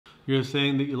You're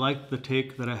saying that you like the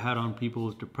take that I had on people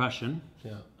with depression,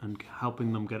 Yeah. and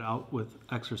helping them get out with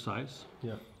exercise.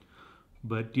 Yeah.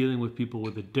 But dealing with people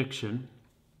with addiction,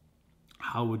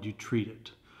 how would you treat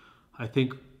it? I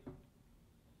think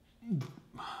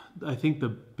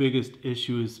the biggest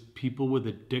issue is people with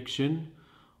addiction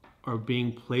are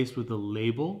being placed with a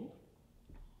label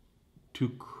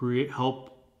to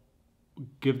help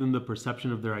give them the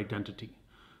perception of their identity.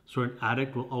 So an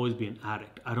addict will always be an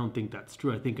addict. I don't think that's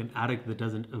true. I think an addict that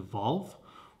doesn't evolve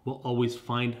will always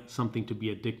find something to be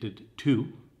addicted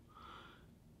to.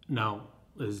 Now,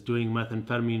 is doing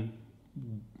methamphetamine,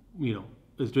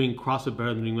 is doing CrossFit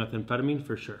better than doing methamphetamine?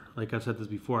 For sure. Like I've said this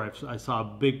before, I saw a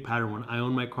big pattern when I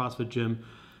owned my CrossFit gym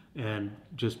and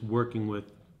just working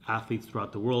with athletes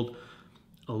throughout the world.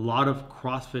 A lot of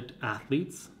CrossFit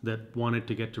athletes that wanted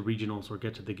to get to regionals or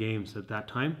get to the games at that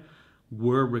time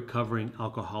were recovering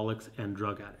alcoholics and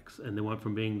drug addicts. And they went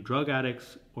from being drug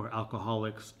addicts or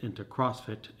alcoholics into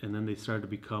CrossFit, and then they started to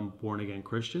become born again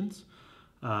Christians,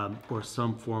 or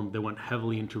some form. They went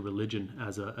heavily into religion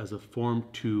as a form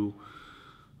to,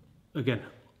 again,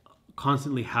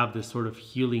 constantly have this sort of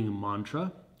healing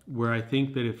mantra, where I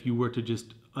think that if you were to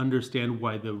just understand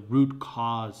why the root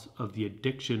cause of the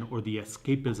addiction or the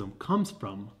escapism comes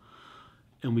from,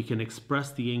 and we can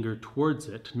express the anger towards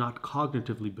it, not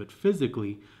cognitively but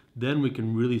physically, then we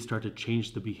can really start to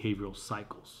change the behavioral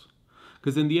cycles.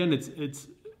 Because in the end, it's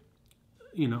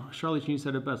Charlie Sheen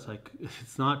said it best, like,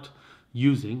 it's not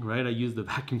using, right? I use the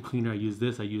vacuum cleaner, I use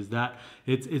this, I use that.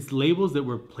 It's labels that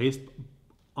were placed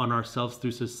on ourselves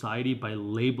through society by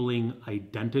labeling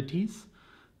identities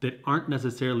that aren't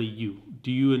necessarily you.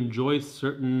 Do you enjoy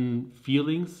certain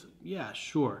feelings? Yeah,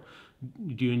 sure.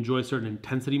 Do you enjoy certain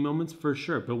intensity moments? For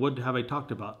sure. But what have I talked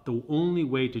about? The only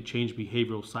way to change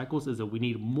behavioral cycles is that we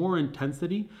need more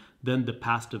intensity than the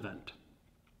past event.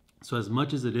 So as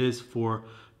much as it is for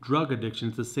drug addiction,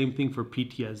 it's the same thing for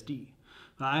PTSD.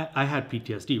 I had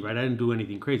PTSD, right? I didn't do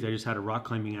anything crazy. I just had a rock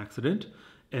climbing accident,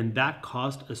 and that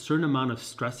caused a certain amount of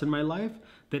stress in my life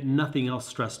that nothing else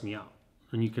stressed me out.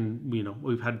 And you can,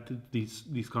 we've had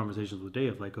these conversations with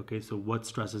Dave, like, okay, so what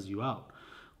stresses you out?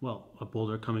 Well, a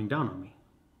boulder coming down on me,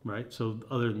 right? So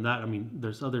other than that,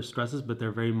 there's other stresses, but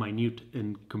they're very minute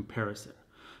in comparison.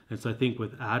 And so I think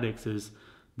with addicts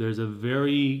there's a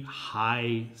very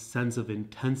high sense of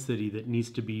intensity that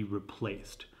needs to be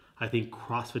replaced. I think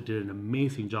CrossFit did an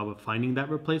amazing job of finding that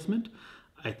replacement.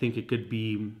 I think it could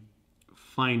be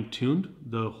fine-tuned.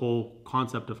 The whole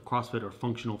concept of CrossFit or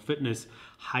functional fitness,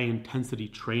 high intensity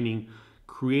training,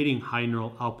 creating high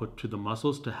neural output to the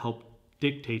muscles to help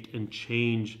dictate and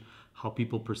change how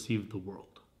people perceive the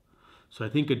world. So I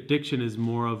think addiction is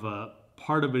more of a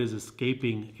part of it is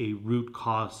escaping a root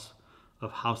cause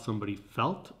of how somebody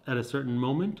felt at a certain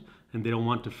moment, and they don't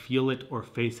want to feel it or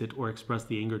face it or express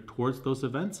the anger towards those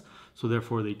events. So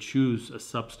therefore they choose a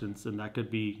substance, and that could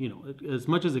be, as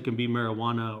much as it can be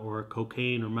marijuana or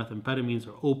cocaine or methamphetamines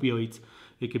or opioids.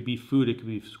 It could be food, it could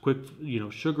be quick,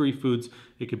 sugary foods,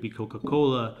 it could be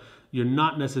Coca-Cola. You're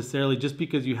not necessarily, just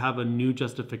because you have a new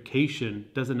justification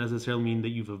doesn't necessarily mean that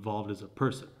you've evolved as a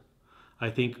person. I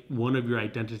think one of your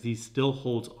identities still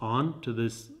holds on to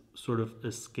this sort of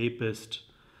escapist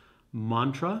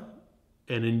mantra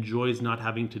and enjoys not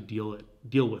having to deal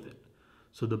with it.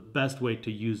 So the best way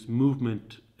to use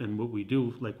movement, and what we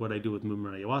do, like what I do with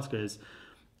movement ayahuasca, is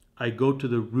I go to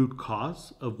the root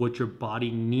cause of what your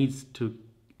body needs to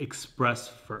express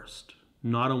first,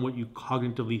 not on what you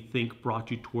cognitively think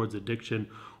brought you towards addiction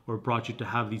or brought you to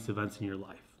have these events in your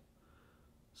life.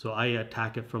 So I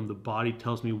attack it from the body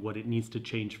tells me what it needs to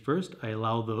change first. I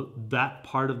allow that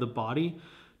part of the body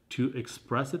to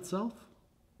express itself,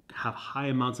 have high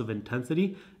amounts of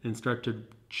intensity, and start to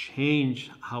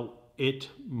change how it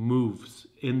moves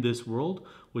in this world,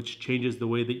 which changes the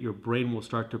way that your brain will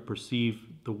start to perceive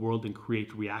the world and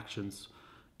create reactions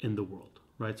in the world.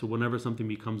 Right? So whenever something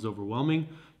becomes overwhelming,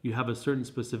 you have a certain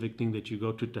specific thing that you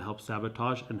go to help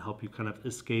sabotage and help you kind of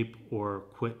escape or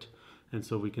quit. And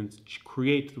so we can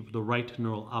create the right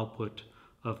neural output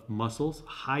of muscles,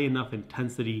 high enough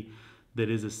intensity that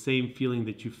is the same feeling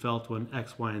that you felt when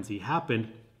X, Y, and Z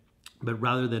happened. But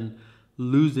rather than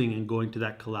losing and going to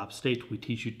that collapsed state, we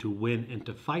teach you to win and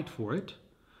to fight for it.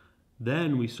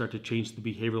 Then we start to change the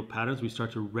behavioral patterns. We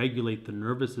start to regulate the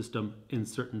nervous system in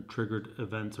certain triggered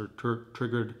events or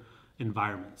triggered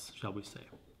environments, shall we say.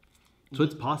 So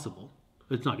it's possible.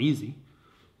 It's not easy.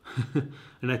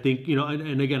 And I think,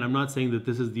 and again, I'm not saying that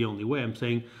this is the only way. I'm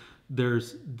saying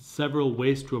there's several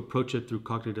ways to approach it through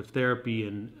cognitive therapy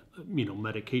and,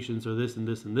 medications or this and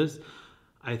this and this.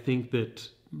 I think that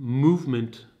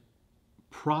movement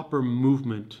proper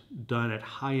movement done at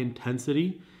high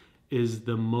intensity is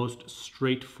the most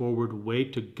straightforward way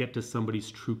to get to somebody's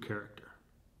true character.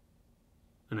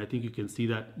 And I think you can see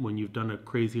that when you've done a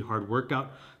crazy hard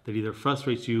workout that either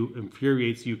frustrates you,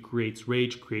 infuriates you, creates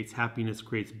rage, creates happiness,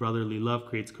 creates brotherly love,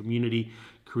 creates community,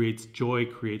 creates joy,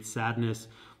 creates sadness.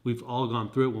 We've all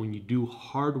gone through it. When you do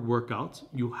hard workouts,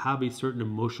 you have a certain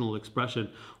emotional expression.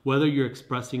 Whether you're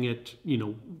expressing it,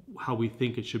 how we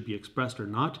think it should be expressed or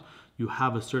not, you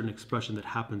have a certain expression that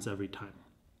happens every time.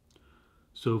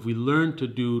 So if we learn to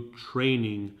do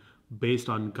training based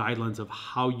on guidelines of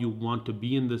how you want to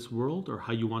be in this world or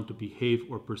how you want to behave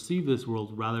or perceive this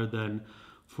world rather than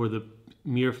for the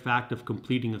mere fact of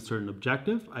completing a certain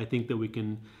objective, I think that we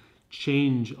can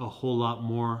change a whole lot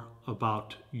more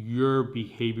about your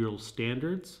behavioral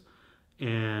standards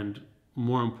and,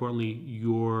 more importantly,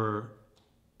 your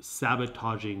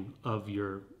sabotaging of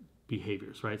your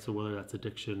behaviors, right? So whether that's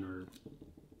addiction or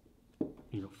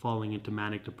falling into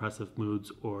manic depressive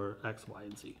moods or X, Y,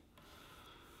 and Z.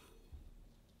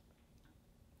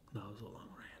 That was a long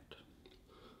rant.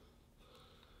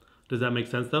 Does that make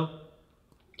sense though?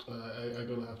 I'm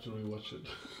gonna have to rewatch it.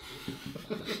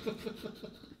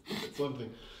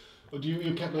 Something. But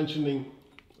you kept mentioning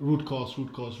root cause.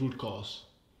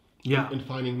 Yeah. And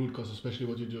finding root cause, especially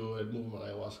what you do at Movement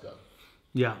Ayahuasca.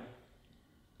 Yeah.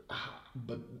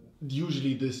 But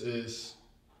usually this is,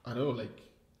 I don't know, like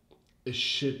a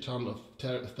shit ton of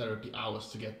therapy hours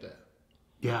to get there.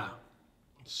 Yeah.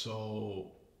 So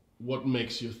what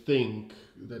makes you think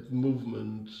that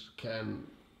movement can,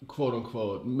 quote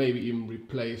unquote, maybe even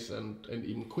replace and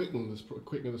even quicken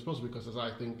this process? Because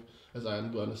as I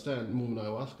understand, movement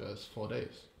ayahuasca is 4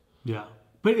 days. Yeah,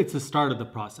 but it's the start of the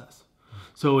process.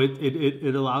 So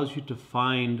it allows you to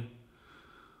find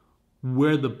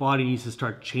where the body needs to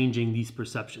start changing these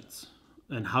perceptions.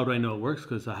 And how do I know it works?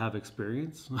 Because I have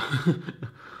experience.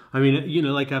 I mean,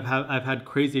 like I've had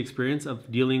crazy experience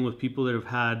of dealing with people that have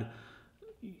had,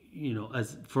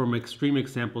 as from extreme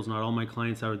examples, not all my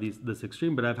clients are this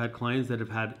extreme, but I've had clients that have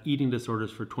had eating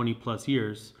disorders for 20 plus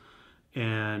years.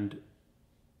 And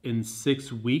in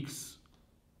 6 weeks,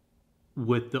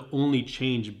 with the only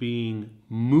change being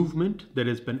movement that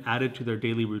has been added to their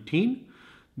daily routine,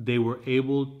 they were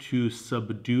able to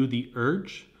subdue the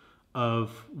urge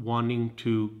of wanting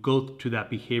to go to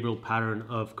that behavioral pattern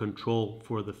of control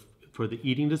for the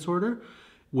eating disorder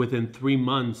within 3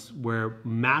 months, where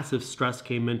massive stress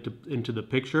came into the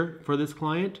picture for this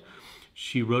client.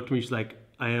 She wrote to me, she's like,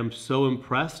 I am so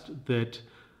impressed that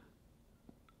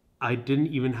I didn't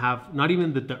even have, not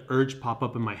even that the urge pop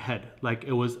up in my head. Like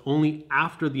it was only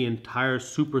after the entire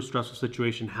super stressful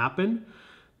situation happened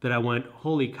that I went,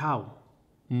 holy cow.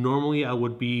 Normally I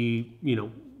would be,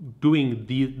 doing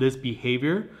this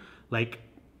behavior, like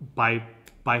by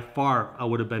far I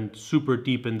would have been super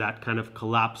deep in that kind of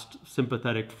collapsed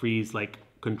sympathetic freeze, like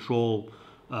control,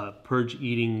 purge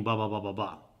eating, blah, blah, blah, blah,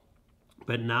 blah.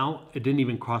 But now it didn't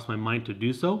even cross my mind to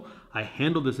do so. I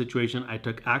handled the situation. I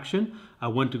took action. I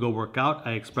went to go work out.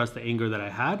 I expressed the anger that I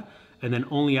had. And then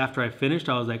only after I finished,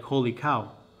 I was like, holy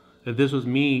cow. If this was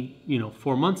me,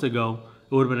 4 months ago,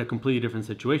 it would have been a completely different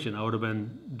situation. I would have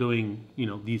been doing,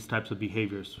 these types of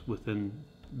behaviors within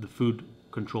the food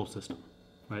control system,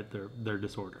 right? Their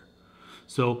disorder.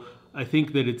 So I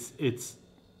think that it's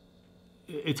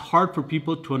hard for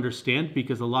people to understand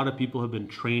because a lot of people have been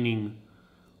training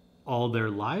all their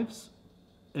lives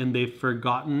and they've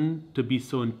forgotten to be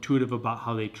so intuitive about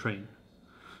how they train.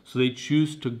 So they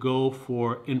choose to go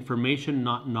for information,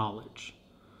 not knowledge.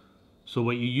 So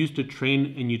what you used to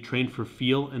train, and you train for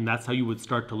feel, and that's how you would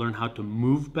start to learn how to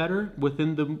move better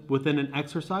within an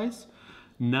exercise.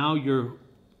 Now you're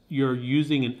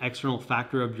using an external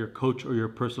factor of your coach or your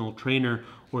personal trainer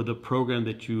or the program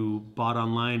that you bought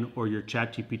online or your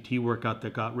ChatGPT workout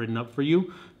that got written up for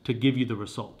you to give you the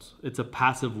results. It's a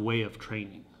passive way of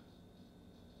training.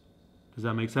 Does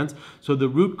that make sense? So the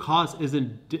root cause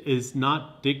is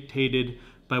not dictated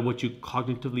by what you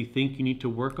cognitively think you need to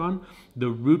work on. The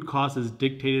root cause is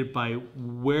dictated by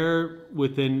where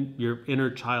within your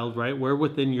inner child, right? Where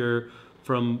within your,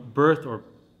 from birth or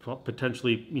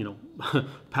potentially,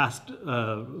 past,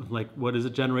 like what is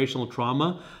it, generational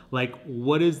trauma? Like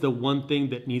what is the one thing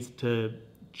that needs to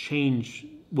change?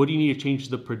 What do you need to change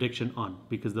the prediction on?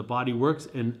 Because the body works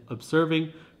in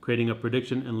observing, creating a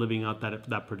prediction and living out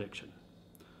that prediction.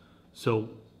 So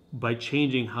by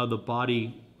changing how the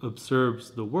body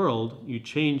observes the world, you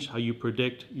change how you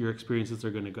predict your experiences are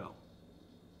going to go.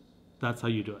 That's how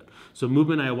you do it. So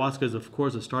movement ayahuasca is of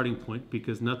course a starting point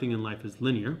because nothing in life is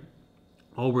linear.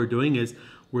 All we're doing is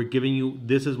we're giving you,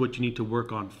 this is what you need to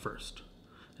work on first.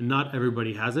 And not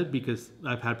everybody has it, because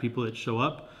I've had people that show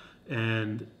up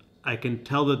and I can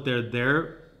tell that they're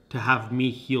there to have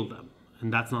me heal them.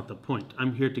 And that's not the point.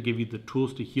 I'm here to give you the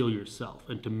tools to heal yourself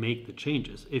and to make the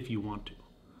changes if you want to.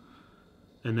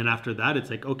 And then after that,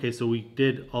 it's like, okay, so we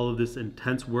did all of this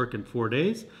intense work in 4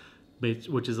 days,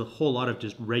 which is a whole lot of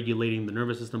just regulating the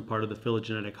nervous system, part of the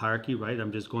phylogenetic hierarchy, right?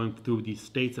 I'm just going through these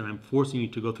states and I'm forcing you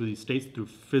to go through these states through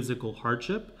physical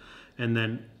hardship. And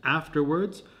then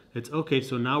afterwards, it's okay,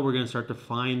 so now we're going to start to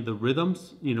find the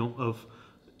rhythms, of,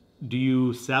 do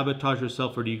you sabotage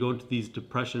yourself, or do you go into these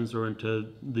depressions or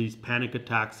into these panic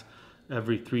attacks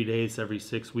every 3 days, every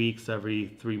 6 weeks,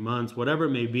 every 3 months, whatever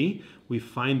it may be? We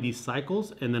find these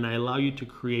cycles, and then I allow you to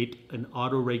create an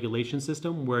auto-regulation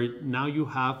system where now you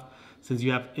have, since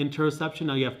you have interoception,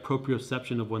 now you have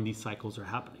proprioception of when these cycles are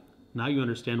happening. Now you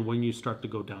understand when you start to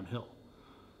go downhill.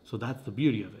 So that's the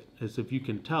beauty of it, is if you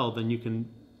can tell, then you can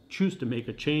choose to make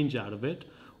a change out of it,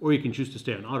 or you can choose to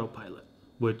stay on autopilot,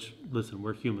 which, listen,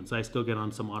 we're humans. I still get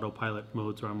on some autopilot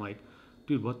modes where I'm like,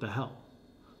 dude, what the hell?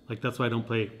 Like, that's why I don't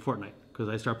play Fortnite, because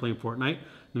I start playing Fortnite,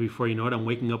 and before you know it, I'm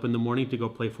waking up in the morning to go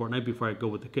play Fortnite before I go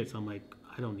with the kids. I'm like,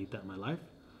 I don't need that in my life.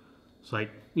 It's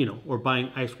like, or buying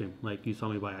ice cream. Like, you saw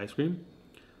me buy ice cream.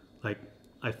 Like,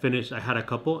 I had a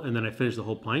couple, and then I finished the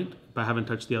whole pint, but I haven't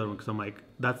touched the other one, because I'm like,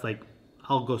 that's like,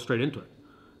 I'll go straight into it.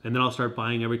 And then I'll start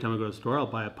buying, every time I go to the store, I'll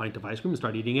buy a pint of ice cream and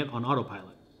start eating it on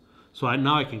autopilot. So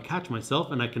now I can catch myself,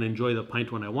 and I can enjoy the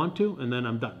pint when I want to, and then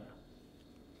I'm done.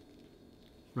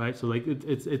 Right? So like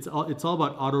it's all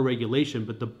about auto-regulation,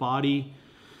 but the body,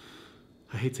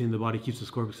 I hate saying the body keeps the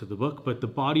score because of the book, but the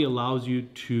body allows you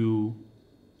to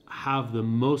have the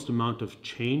most amount of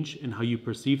change in how you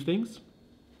perceive things,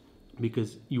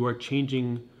 because you are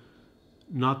changing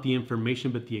not the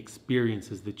information, but the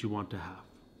experiences that you want to have.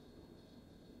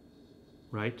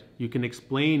 Right? You can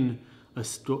explain a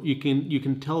story, you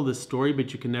can tell the story,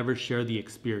 but you can never share the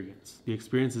experience. The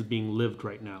experience is being lived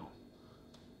right now.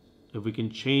 If we can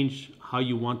change how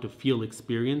you want to feel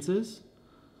experiences,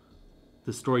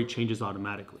 the story changes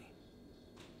automatically.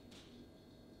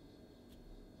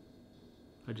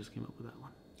 I just came up with that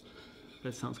one.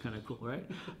 That sounds kind of cool, right?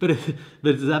 But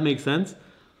does that make sense?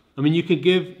 I mean, you could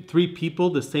give 3 people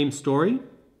the same story,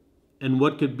 and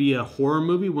what could be a horror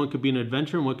movie, one could be an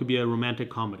adventure, and one could be a romantic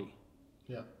comedy.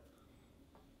 Yeah.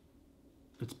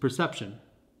 It's perception.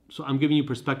 So I'm giving you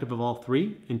perspective of all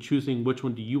 3 and choosing which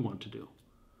one do you want to do.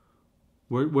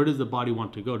 Where does the body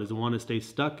want to go? Does it want to stay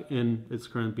stuck in its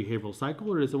current behavioral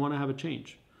cycle, or does it want to have a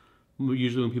change?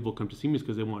 Usually when people come to see me, it's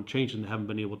because they want change and they haven't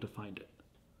been able to find it.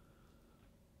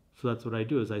 So that's what I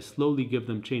do, is I slowly give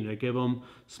them change. I give them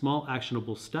small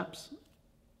actionable steps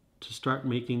to start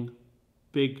making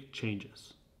big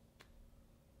changes.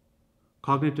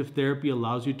 Cognitive therapy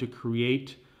allows you to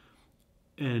create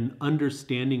an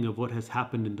understanding of what has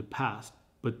happened in the past,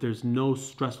 but there's no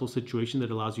stressful situation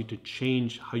that allows you to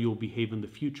change how you'll behave in the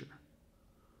future.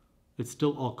 It's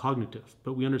still all cognitive,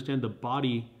 but we understand the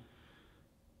body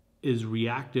is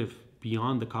reactive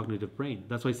beyond the cognitive brain.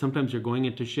 That's why sometimes you're going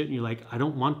into shit and you're like, I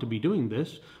don't want to be doing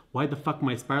this. Why the fuck am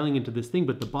I spiraling into this thing?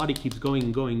 But the body keeps going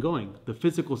and going and going. The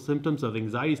physical symptoms of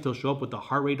anxiety still show up with the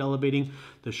heart rate elevating,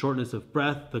 the shortness of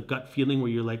breath, the gut feeling where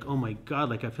you're like, oh my God,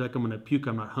 like I feel like I'm gonna puke,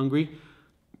 I'm not hungry.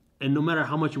 And no matter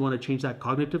how much you want to change that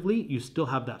cognitively, you still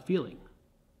have that feeling.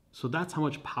 So that's how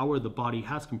much power the body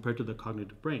has compared to the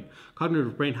cognitive brain.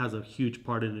 Cognitive brain has a huge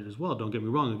part in it as well. Don't get me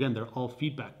wrong. Again, they're all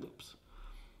feedback loops.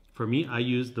 For me, I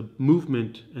use the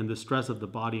movement and the stress of the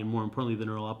body, and more importantly, the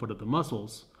neural output of the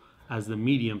muscles, as the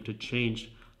medium to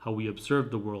change how we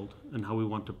observe the world and how we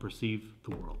want to perceive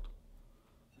the world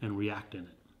and react in it.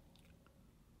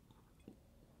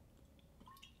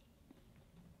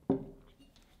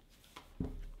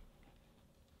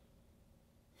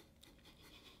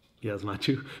 Yes,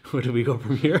 Machu. Where do we go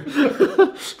from here?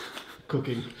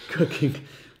 Cooking.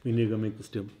 We need to go make the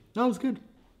stew. That was good.